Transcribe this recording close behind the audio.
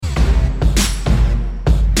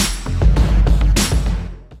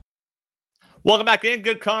Welcome back in.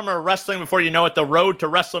 Good Karma Wrestling. Before you know it, the road to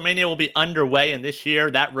WrestleMania will be underway, and this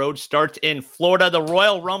year that road starts in Florida. The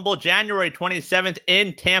Royal Rumble, January 27th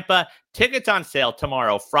in Tampa. Tickets on sale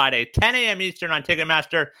tomorrow, Friday, 10 a.m. Eastern on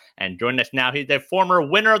Ticketmaster. And joining us now, he's the former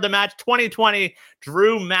winner of the match 2020,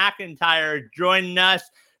 Drew McIntyre, joining us.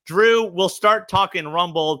 Drew, we'll start talking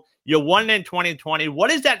Rumble. You won in 2020.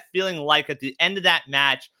 What is that feeling like at the end of that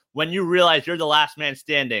match when you realize you're the last man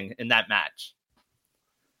standing in that match?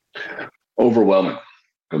 Overwhelming,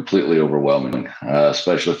 completely overwhelming,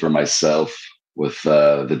 especially for myself with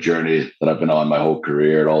the journey that I've been on my whole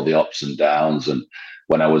career and all the ups and downs. And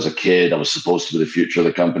when I was a kid, I was supposed to be the future of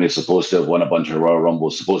the company, supposed to have won a bunch of Royal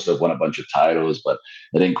Rumbles, supposed to have won a bunch of titles, but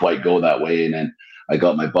it didn't quite go that way. And then I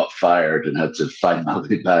got my butt fired and had to find my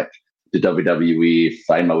way back to WWE,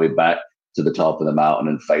 find my way back to the top of the mountain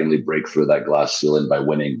and finally break through that glass ceiling by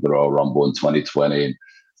winning the Royal Rumble in 2020.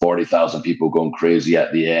 40,000 people going crazy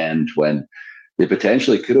at the end when they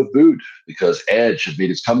potentially could have booed because Edge had made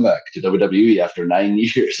his comeback to WWE after 9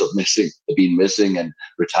 years of being missing and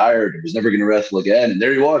retired and was never going to wrestle again. And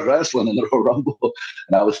there he was wrestling in the Royal Rumble.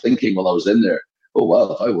 And I was thinking while I was in there, oh,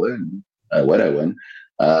 well, if I win,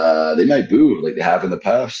 they might boo like they have in the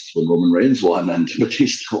past when Roman Reigns won and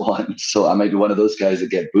Batista won. So I might be one of those guys that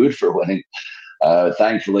get booed for winning.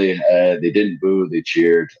 Thankfully, they didn't boo. They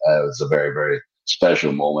cheered. It was a very, very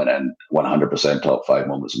special moment and 100% top 5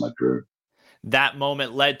 moments of my career. That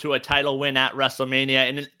moment led to a title win at WrestleMania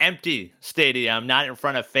in an empty stadium, not in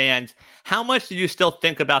front of fans. How much do you still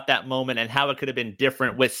think about that moment and how it could have been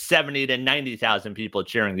different with 70 to 90,000 people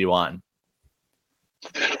cheering you on?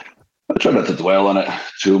 I try not to dwell on it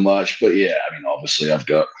too much, but yeah, I mean, obviously I've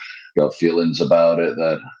got feelings about it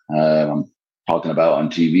that I'm talking about on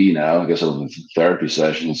TV now. I guess I'm in therapy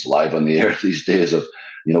sessions live on the air these days of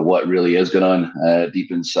what really is going on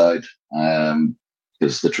deep inside.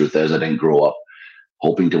 Because the truth is, I didn't grow up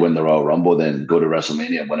hoping to win the Royal Rumble, then go to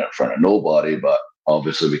WrestleMania and win it in front of nobody. But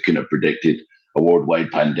obviously, we couldn't have predicted a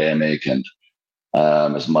worldwide pandemic. And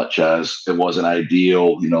as much as it wasn't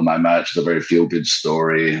ideal, my match is a very feel-good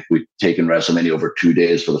story. We'd taken WrestleMania over 2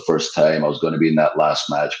 days for the first time. I was going to be in that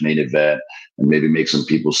last match, main event, and maybe make some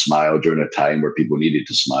people smile during a time where people needed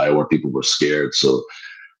to smile, where people were scared. So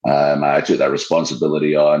I took that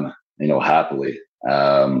responsibility on, happily.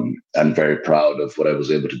 I'm very proud of what I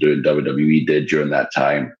was able to do and WWE did during that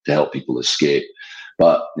time to help people escape.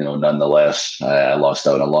 But, nonetheless, I lost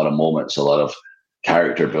out on a lot of moments, a lot of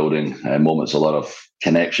character building moments, a lot of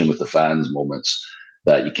connection with the fans moments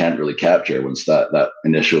that you can't really capture once that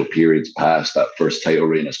initial period's passed, that first title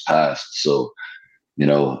reign has passed. So,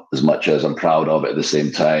 as much as I'm proud of it at the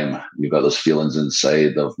same time, you've got those feelings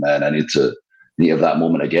inside of, man, I need to have that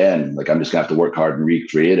moment again. Like I'm just gonna have to work hard and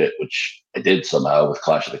recreate it, which I did somehow with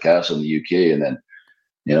Clash of the Castle in the UK, and then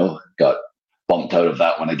got bumped out of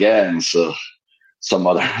that one again. So some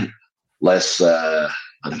other less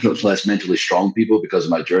mentally strong people because of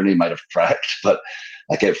my journey might have cracked, but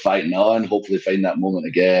I kept fighting on, hopefully find that moment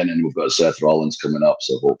again. And we've got Seth Rollins coming up,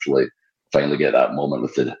 so hopefully finally get that moment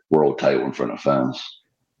with the world title in front of fans.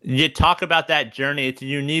 You talk about that journey. It's a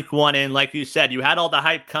unique one, and like you said, you had all the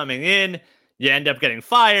hype coming in. You end up getting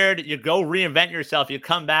fired, you go reinvent yourself, you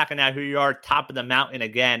come back, and now here you are, top of the mountain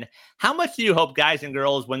again. How much do you hope guys and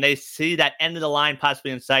girls, when they see that end of the line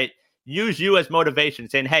possibly in sight, use you as motivation,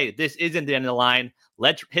 saying, hey, this isn't the end of the line.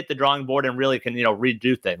 Let's hit the drawing board and really can,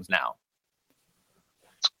 redo things now?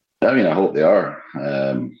 I mean, I hope they are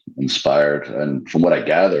inspired. And from what I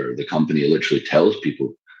gather, the company literally tells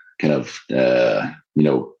people kind of,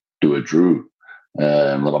 do a Drew.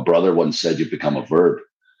 Like my brother once said, you've become a verb.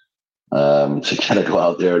 To kind of go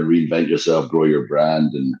out there and reinvent yourself, grow your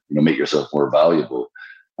brand, and make yourself more valuable.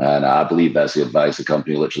 And I believe that's the advice the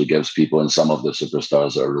company literally gives people. And some of the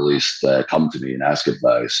superstars that are released come to me and ask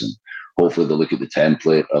advice, and hopefully they'll look at the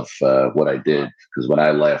template of what I did. Because when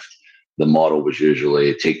I left, the model was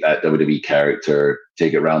usually take that WWE character,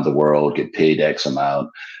 take it around the world, get paid X amount.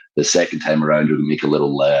 The second time around, you'll make a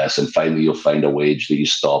little less, and finally you'll find a wage that you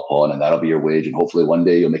stop on, and that'll be your wage. And hopefully one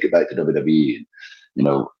day you'll make it back to WWE.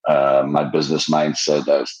 My business mind said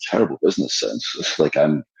that was terrible business sense. It's like,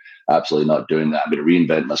 I'm absolutely not doing that. I'm going to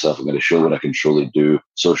reinvent myself. I'm going to show what I can truly do.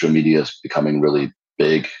 Social media is becoming really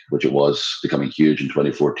big, which it was becoming huge in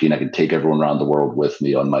 2014. I can take everyone around the world with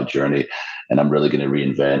me on my journey, and I'm really going to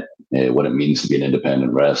reinvent what it means to be an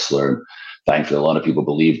independent wrestler. And thankfully, a lot of people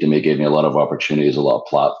believed in me, gave me a lot of opportunities, a lot of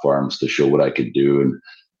platforms to show what I could do.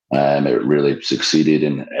 And it really succeeded,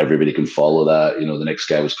 and everybody can follow that. The next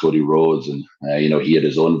guy was Cody Rhodes, and he had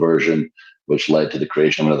his own version, which led to the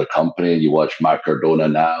creation of another company. And you watch Matt Cardona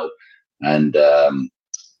now, and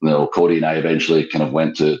Cody and I eventually kind of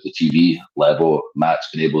went to the TV level. Matt's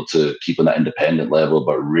been able to keep on that independent level,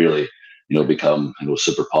 but really, become,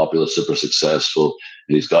 super popular, super successful.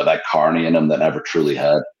 And he's got that carny in him that never truly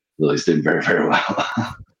had. So he's doing very, very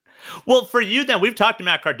well. Well, for you then, we've talked to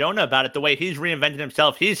Matt Cardona about it, the way he's reinvented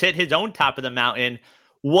himself. He's hit his own top of the mountain.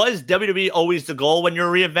 Was WWE always the goal when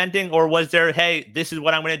you're reinventing, or was there, hey, this is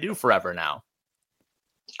what I'm going to do forever now?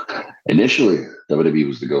 Initially, WWE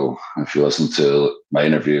was the goal. If you listen to my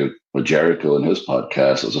interview with Jericho and his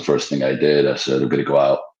podcast, it was the first thing I did. I said, I'm going to go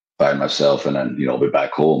out by myself and then, be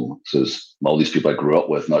back home. So all these people I grew up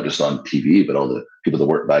with, not just on TV, but all the people that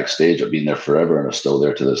work backstage have been there forever and are still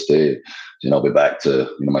there to this day. So, I'll be back to,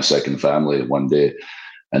 my second family one day,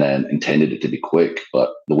 and then intended it to be quick.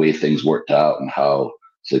 But the way things worked out and how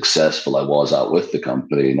successful I was out with the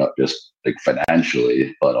company, not just like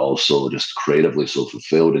financially, but also just creatively so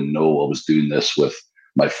fulfilled, and know I was doing this with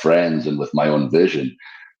my friends and with my own vision.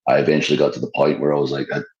 I eventually got to the point where I was like,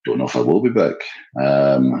 I don't know if I will be back.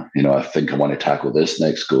 I think I want to tackle this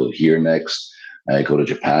next, go here next, go to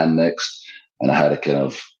Japan next. And I had a kind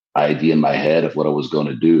of idea in my head of what I was going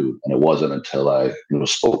to do. And it wasn't until I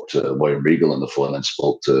spoke to William Regal on the phone and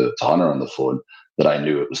spoke to Hunter on the phone that I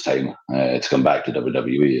knew it was time to come back to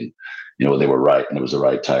WWE. And, they were right. And it was the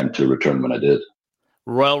right time to return when I did.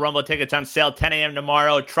 Royal Rumble tickets on sale 10 a.m.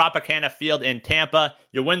 tomorrow. Tropicana Field in Tampa.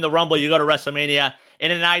 You win the Rumble, you go to WrestleMania.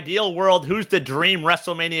 In an ideal world, who's the dream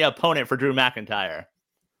WrestleMania opponent for Drew McIntyre?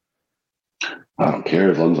 I don't care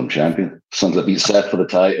as long as I'm champion. As long as I beat Seth for the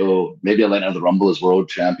title. Maybe I let out the Rumble as world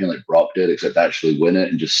champion like Brock did, except actually win it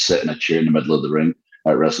and just sit in a chair in the middle of the ring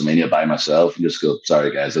at WrestleMania by myself and just go,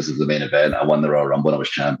 sorry guys, this is the main event. I won the Royal Rumble and I was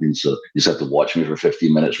champion. So you just have to watch me for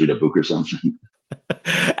 15 minutes, read a book or something.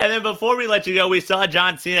 And then before we let you go, we saw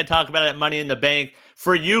John Cena talk about it at Money in the Bank.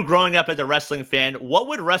 For you growing up as a wrestling fan, what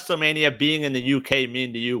would WrestleMania being in the UK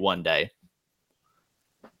mean to you one day?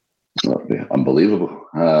 Unbelievable.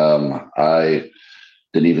 I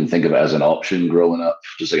didn't even think of it as an option growing up.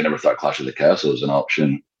 Just like I never thought Clash of the Castle was an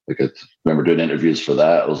option. Like I remember doing interviews for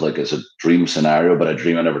that. It was like it's a dream scenario, but a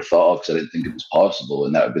dream I never thought of because I didn't think it was possible.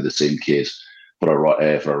 And that would be the same case for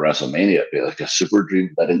a WrestleMania. It'd be like a super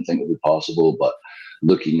dream. I didn't think it would be possible, but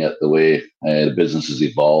looking at the way the business has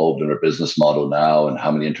evolved and our business model now and how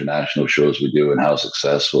many international shows we do and how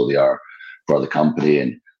successful they are for the company,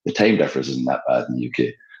 and the time difference isn't that bad in the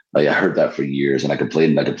UK. I heard that for years and I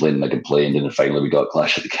complained, and then finally we got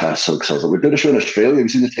Clash at the Castle because I was like, we're doing a show in Australia, we've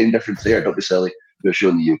seen the time difference there, don't be silly, do a show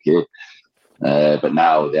in the UK. But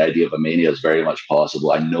now the idea of a Mania is very much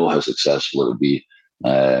possible. I know how successful it would be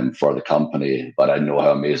for the company, but I know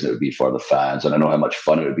how amazing it would be for the fans, and I know how much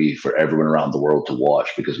fun it would be for everyone around the world to watch,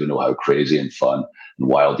 because we know how crazy and fun and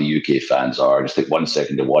wild the UK fans are. Just take 1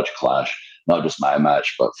 second to watch Clash, not just my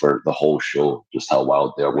match, but for the whole show, just how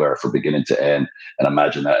wild they were from beginning to end, and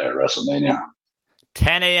imagine that at WrestleMania.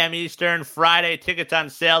 10 a.m. Eastern, Friday, tickets on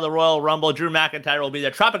sale, the Royal Rumble. Drew McIntyre will be there,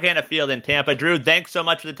 Tropicana Field in Tampa. Drew, thanks so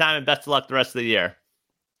much for the time and best of luck the rest of the year.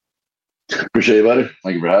 Appreciate it, buddy.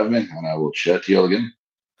 Thank you for having me, and I will chat to you all again.